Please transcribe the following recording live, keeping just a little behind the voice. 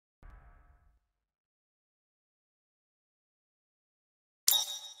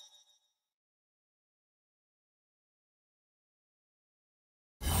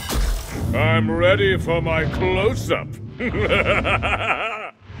I'm ready for my close-up.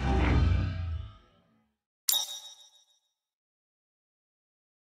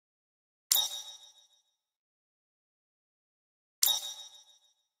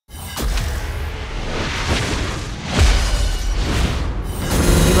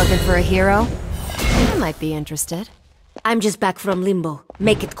 You looking for a hero? I might be interested. I'm just back from limbo.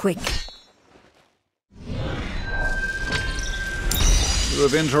 Make it quick. You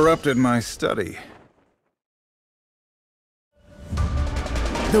have interrupted my study.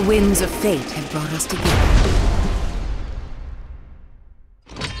 The winds of fate have brought us together.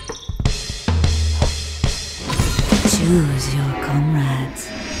 Choose your comrades.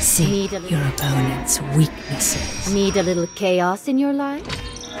 See Need a little- your opponent's weaknesses. Need a little chaos in your life?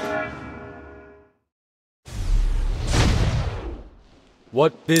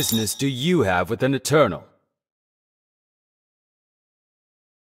 What business do you have with an Eternal?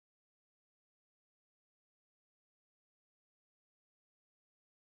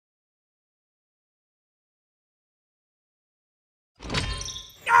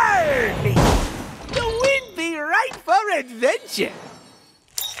 Arrgh! The wind be right for adventure!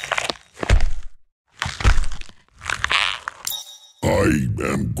 I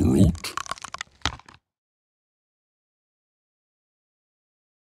am Groot.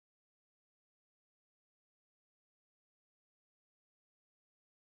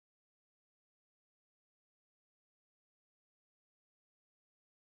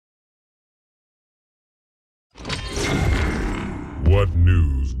 What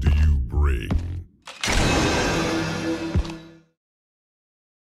news do you bring?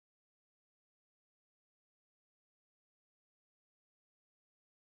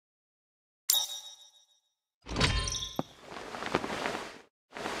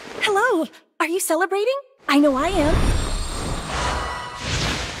 Hello! Are you celebrating? I know I am.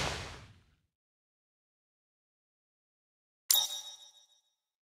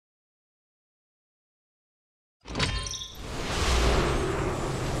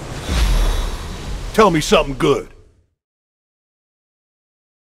 Tell me something good.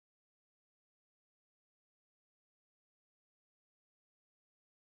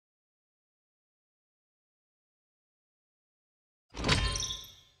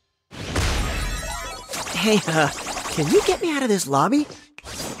 Hey, can you get me out of this lobby?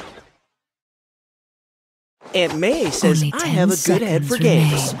 Aunt May says Only I 10 have a good head for seconds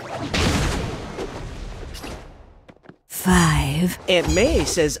games. remain. 5. Aunt May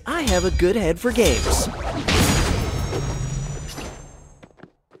says I have a good head for games.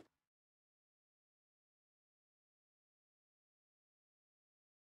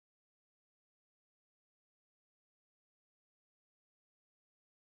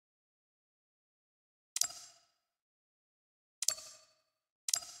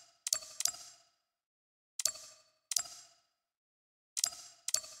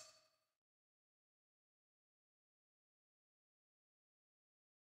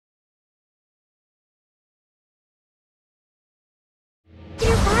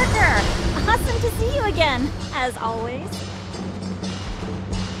 Dear Parker! Awesome to see you again, as always.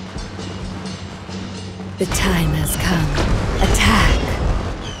 The time has come.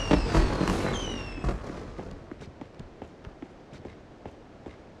 Attack!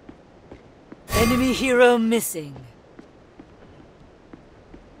 Enemy hero missing.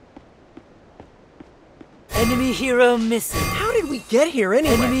 Enemy hero missing. How did we get here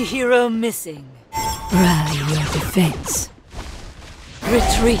anyway? Enemy hero missing. Rally your defense.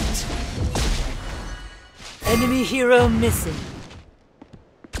 Retreat. Enemy hero missing.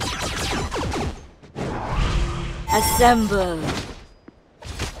 Assemble.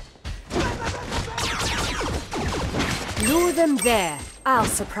 Lure them there. I'll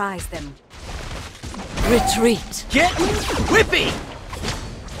surprise them. Retreat. Getting whippy!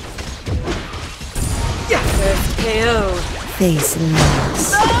 First KO. Face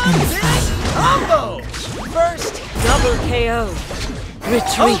loss and fight. Combo! First, Double KO. hold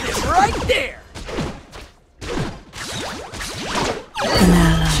Retreat. it right there! An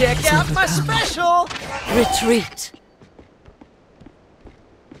ally Check is out my overcome. special! Retreat.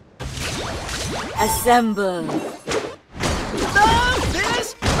 Assemble. Love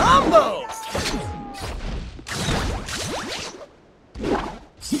this combo!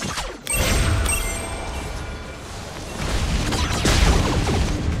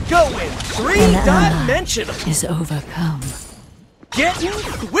 Going An ally three-dimensional! is overcome. Getting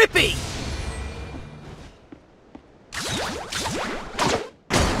whippy!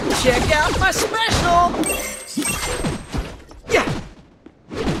 Check out my special! Yeah!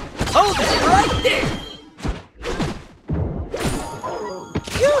 Hold it right there!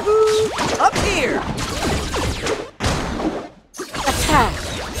 Yoo-hoo! Attack!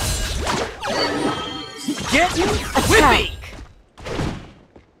 Getting whippy!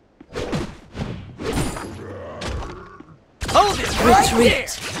 Hold it right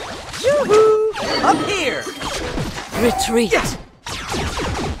Retreat. there! Yoo-hoo! Up here! Retreat! Yeah.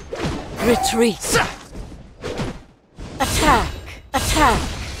 Retreat! Sa. Attack! Attack!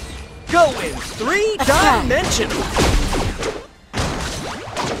 Going three-dimensional!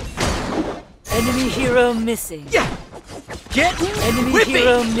 Enemy hero missing. Yeah! Getting Enemy whippy!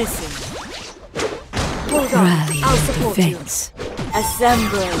 hero missing. Hold on. Rally I'll your support you. defense.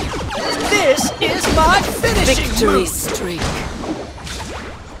 Assemble. This is my finishing Victory move! streak.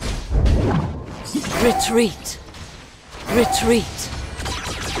 Retreat. Retreat.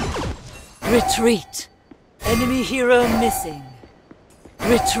 Retreat. Enemy hero missing.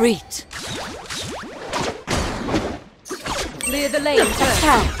 Retreat. Clear the lane first.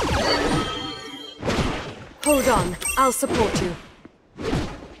 Attack. Hold on. I'll support you.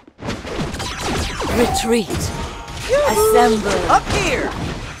 Retreat. Assemble. Up here!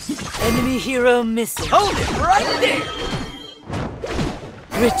 Enemy hero missing. Hold it right there!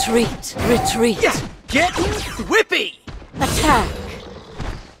 Retreat. Retreat. Yeah! Getting whippy! Attack.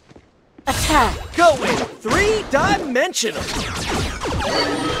 Attack. Going three-dimensional!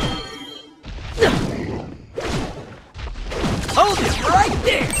 Hold it right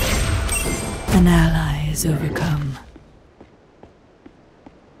there! An ally is overcome.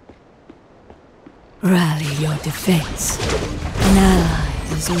 Rally your defense. An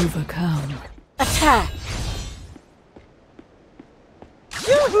ally is overcome. Attack.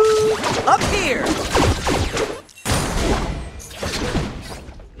 Yoo-hoo! Up here!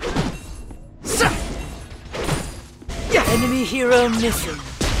 Sa. Yeah! Enemy hero missing.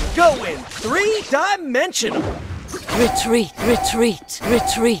 Going three-dimensional! Retreat. Retreat.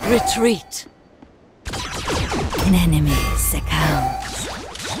 Retreat. Retreat. An enemy succumbs.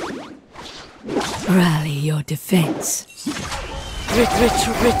 Rally your defense.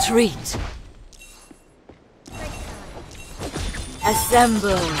 Retreat.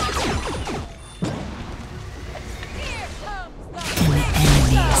 Assemble. An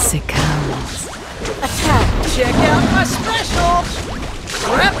enemy succumbs. Attack. Check out my special!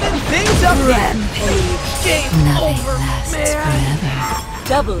 Wrapping things up here! Rampage. Game Nothing over, lasts man! forever.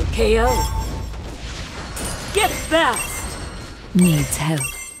 Double KO. Get fast. Needs help.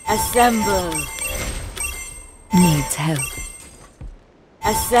 Assemble. Needs help.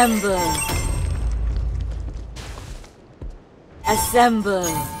 Assemble. Assemble.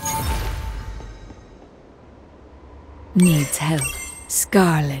 Needs help.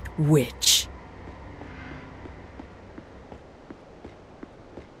 Scarlet Witch.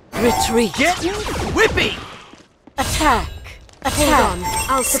 Retreat. Getting whippy! Attack. Hold Attack. on.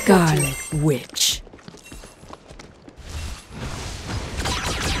 I'll support you. Scarlet Witch.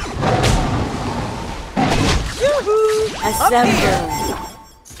 Assemble.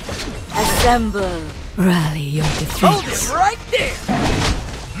 Assemble. Rally your Hold defense. it right there!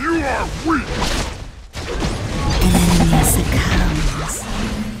 You are weak! An enemy succumbs.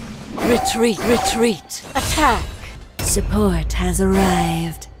 Retreat. Retreat. Attack. Support has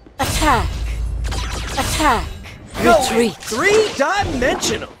arrived. Attack. Attack. Going Retreat.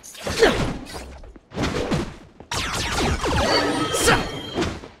 three-dimensional! Sa.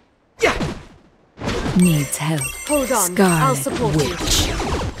 Yeah! Needs help. Hold on. Scarlet I'll support you. Witch.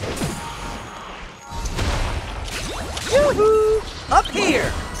 Yoo-hoo! Up here!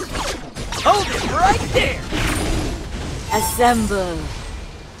 Hold it right there! Assemble.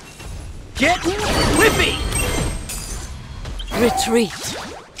 Getting whippy! Retreat.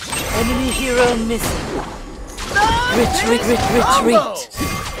 Enemy hero missing. Retreat! Retreat.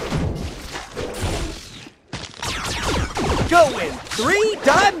 Going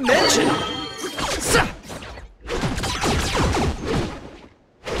three-dimensional! Sa.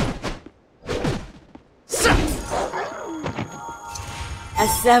 Sa.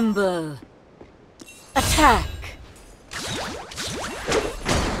 Assemble. Attack.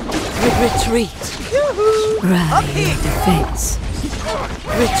 Retreat. Rally your defense.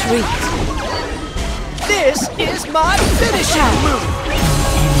 Retreat. This is my finishing move!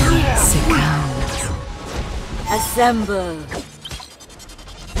 Enemy succumbs. Assemble.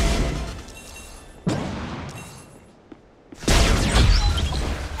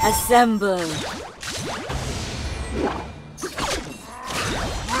 Assemble.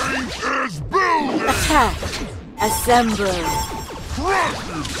 Is building! Attack. Assemble.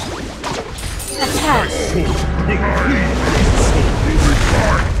 Attack.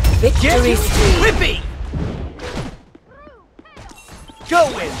 Victory Getting streak. whippy!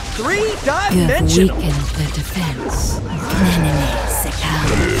 Going You have three-dimensional! weakened the defense. An enemy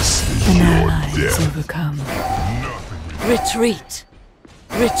An ally is overcome. Retreat.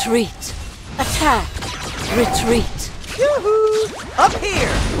 Retreat. Attack. Retreat. Yoo-hoo! Up here!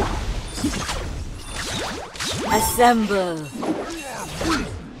 Assemble.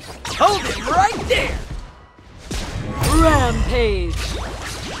 Hold it right there! Rampage.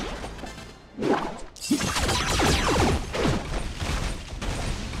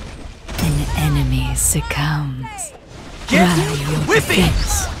 An enemy succumbs. Get Rally your whipping!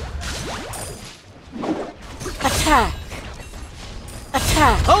 defense. Attack.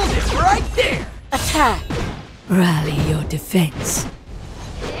 Attack. Hold it right there! Attack. Rally your defense.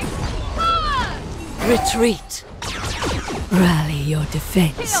 Retreat. Rally your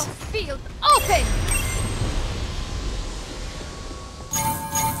defense. Field open!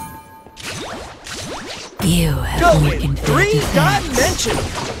 You have Go in weakened their defense. three-dimensional!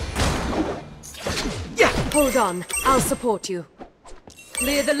 Yeah! Hold on. I'll support you.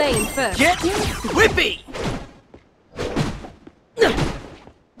 Clear the lane first. Get whippy!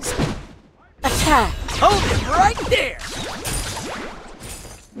 Attack. Hold it right there!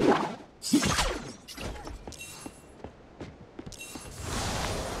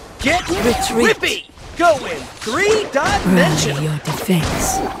 Get Retreat. whippy! Go in Rally three-dimensional! your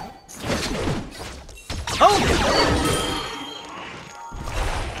defense. Hold it!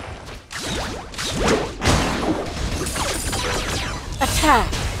 Attack.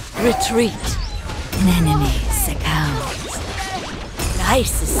 Retreat. An enemy succumbs.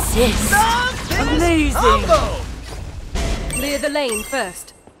 Nice assist. Stop this Amazing. combo! Clear the lane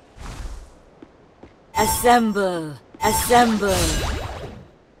first. Assemble. Assemble.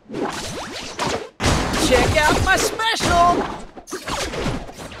 Check out my special!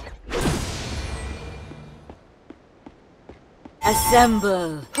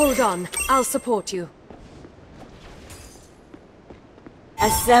 Assemble. Hold on. I'll support you.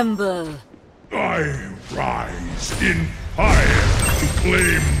 Assemble. I rise in fire to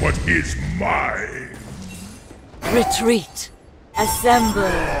claim what is mine. Retreat. Assemble.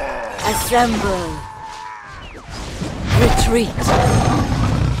 Assemble. Retreat.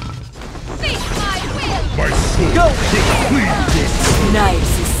 Face my will! My soul Go! will plead this.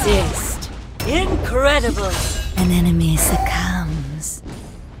 Nice assist. Incredible. An enemy succumbs.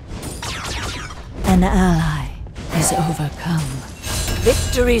 An ally is overcome.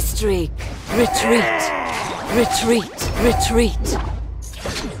 Victory streak. Retreat. Retreat. Retreat.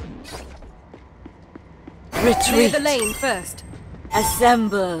 Retreat. Clear the lane first.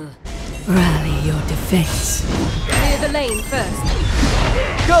 Assemble. Rally your defense. Clear the lane first.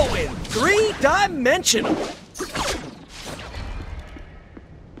 Go in three-dimensional!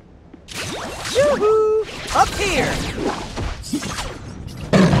 Yoo-hoo! Up here!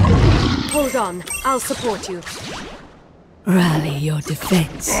 Hold on. I'll support you. Rally your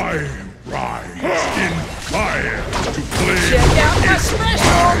defense. I rise in fire to claim Check out what my is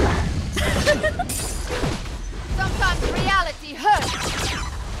special! Sometimes reality hurts!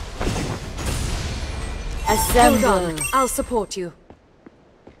 Assemble. Hold on. I'll support you.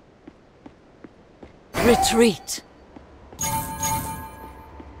 Retreat.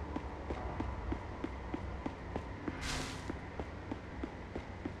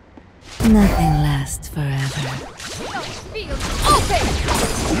 Nothing lasts forever. Field open!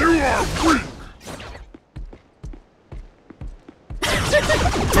 You are weak!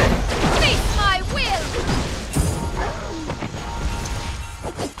 Face my will!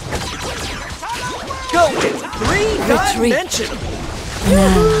 Go in three-dimensional! An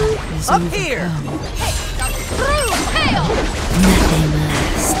ally is Up here! overcome. Through hail! Nothing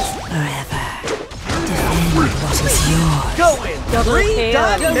lasts forever. Defend what is yours. Go in Double KO.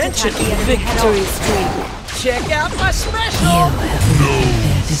 three-dimensional! Victory streak. Check out my You special! have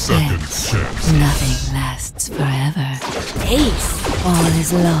weakened their second defense. chance. Nothing lasts forever. Ace. All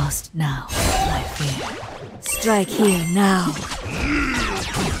is lost now, I fear. Strike here now.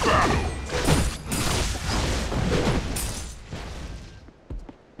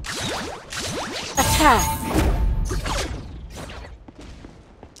 Attack.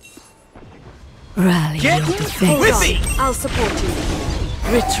 Rally Get your defense. whippy! I'll support you.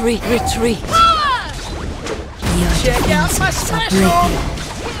 Retreat. Retreat. Your Check out my defenses are special!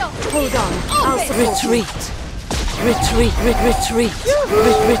 breaking. Hold on. I'll support you. Retreat. Retreat.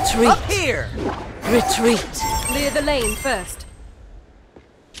 Retreat. Up here! Retreat. Clear the lane first.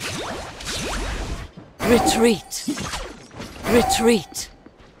 Retreat. Retreat.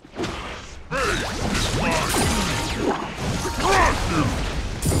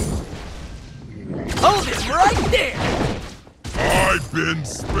 Hold it right there! I've been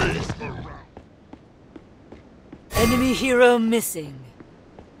spaced around. Enemy hero missing.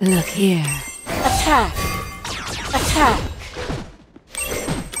 Look here. Attack! Attack!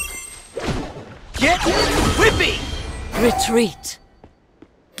 Get whippy! Retreat.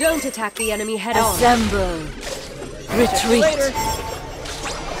 Don't attack the enemy head on. Assemble. Retreat. Later.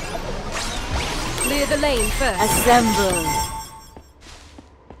 Clear the lane first. Assemble.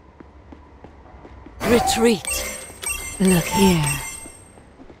 Retreat. Look here.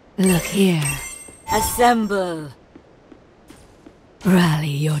 Look here. Assemble. Rally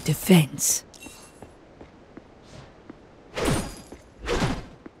your defense.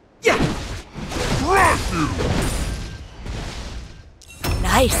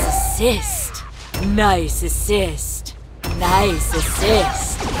 Nice assist. Nice assist. Nice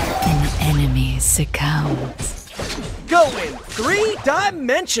assist. An enemy succumbs. Going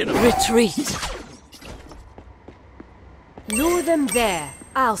three-dimensional. Retreat. Lure them there.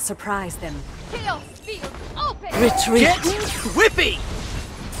 I'll surprise them. Chaos field open! Retreat. Get whippy!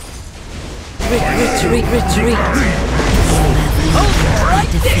 Retreat. Retreat. Oh,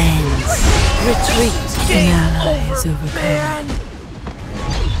 right there! Defense. Retreat. An ally is overcome.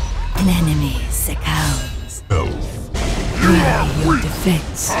 An enemy succumbs. Rally your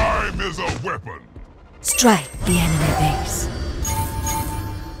defense. Time is a weapon. Strike the enemy base.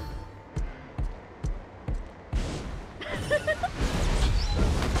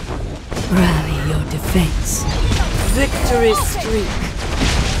 Rally your defense. Victory streak.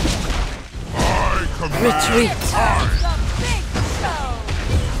 I command Retreat. The big show!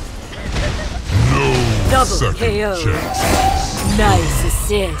 no Double second KO. chance. Nice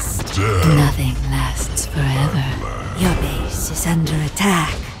assist. Nothing lasts forever. Your base is under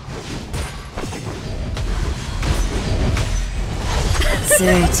attack.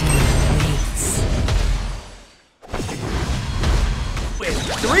 Certain waits. With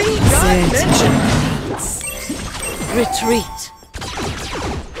three-dimensional. Certain waits. Retreat.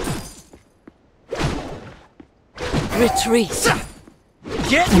 Retreat.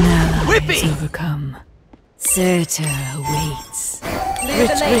 Get An ally is whippy! overcome. Surtur awaits. Clear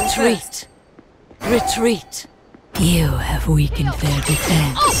the lane first. Retreat. Retreat. You have weakened their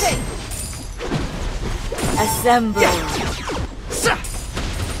defense. Open! Assemble.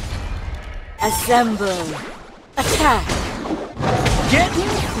 Assemble. Attack. Get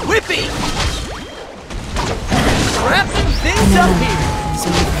whippy! Wrapping things up here! Is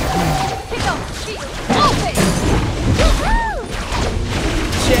overcome. Chaos field open! Woohoo!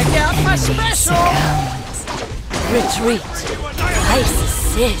 Check out my Enemy special! succumbs. Retreat. Nice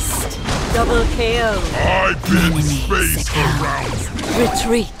assist. Double KO. I bid Enemy space succumbs. around you.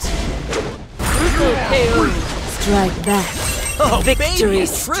 Retreat. Triple KO. Strike back. Oh, Victory baby,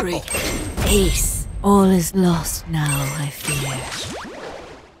 streak. triple. Ace. All is lost now, I fear.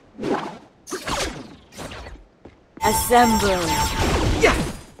 Assemble. Yeah!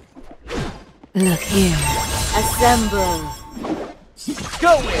 Look here. Assemble.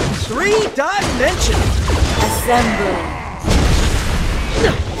 Going three-dimensional! Assemble.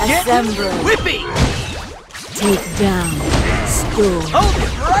 Get Assemble. whippy! Take down. Storm. Hold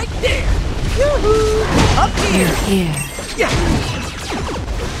it right there! Yoo-hoo! Up here! Look here. Yeah!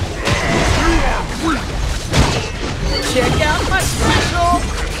 Check out my special!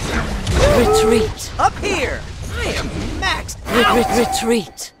 Retreat. Up here! I am maxed out!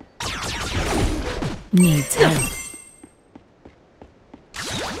 Retreat. Needs help.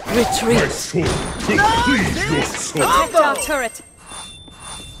 My Retreat. sword could please your soul. Protect our turret.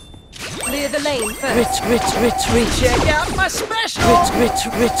 Clear the lane first. Retreat. Check out my special!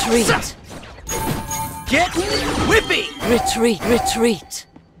 Retreat. Get whippy! Retreat.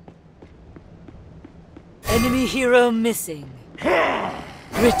 Enemy hero missing.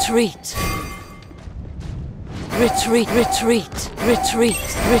 Retreat.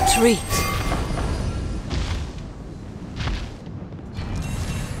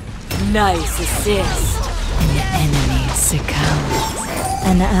 Nice assist. An enemy succumbs.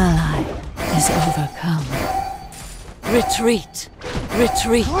 An ally is overcome. Retreat.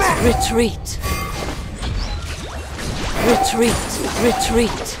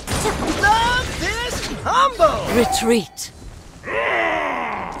 Love this combo! Retreat.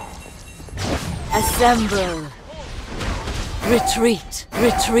 Assemble. Retreat.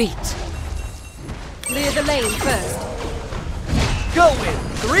 Clear the lane first. Going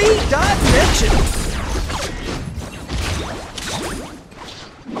three-dimensional!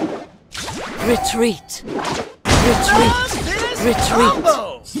 Retreat. Love this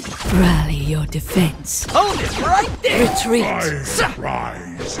combo! Rally your defense. Hold it right there! Retreat. I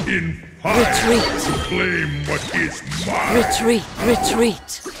rise in fire Retreat. to claim what is mine.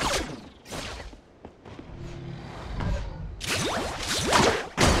 Retreat.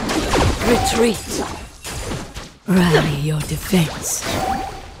 Retreat. Rally your defense.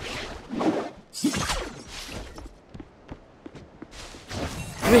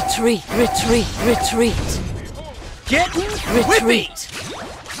 Retreat, retreat, retreat. Getting Retreat.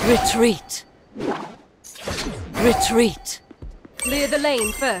 Retreat. Retreat. Clear the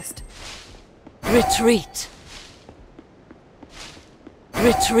lane first. Retreat.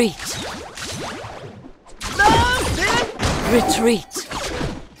 Retreat. Retreat.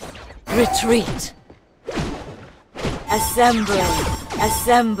 Retreat. Assemble.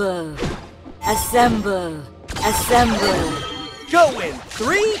 Assemble. Assemble. Assemble. going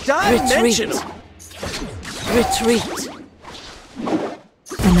three-dimensional. Retreat.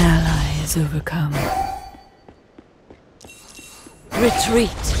 An ally is overcome.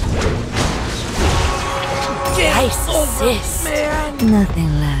 Retreat. Ice assist.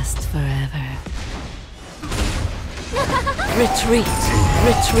 Nothing lasts forever. Retreat.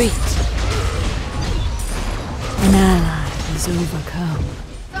 Retreat. An ally is overcome.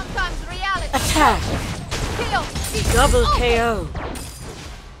 Sometimes reality. Attack. Kill. Double KO.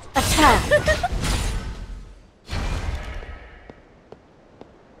 Attack.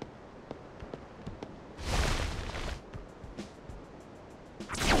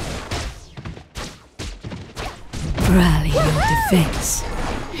 Rally your defense.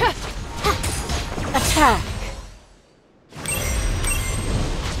 Attack.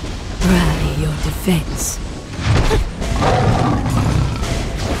 Rally your defense.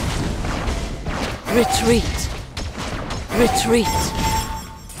 Retreat. Retreat.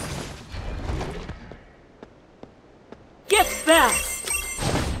 Get fast.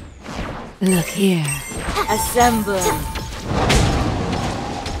 Look here. Assemble.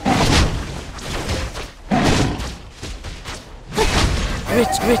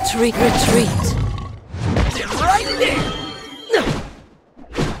 Retreat. Retreat. Right there.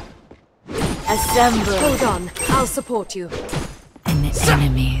 Assemble. Hold on, I'll support you. An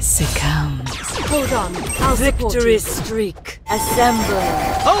enemy succumbs. Hold on, I'll support Victory you. streak. Assemble.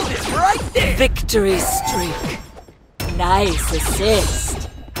 Hold it right there. Victory streak. Nice assist.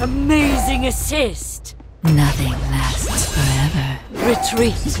 Amazing assist. Nothing lasts forever.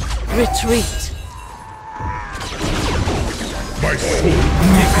 Retreat. Retreat. My soul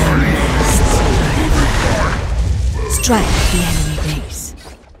Nothing lasts forever. Strike the enemy base.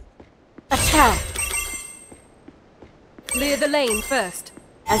 Attack. Clear the lane first.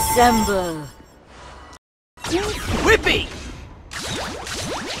 Assemble. Whippy.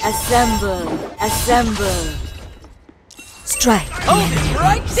 Assemble. Assemble. Strike the Hold enemy it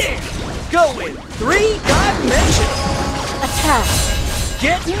right base. there. Going three-dimensional. Attack.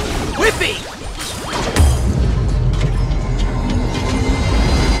 Getting whippy.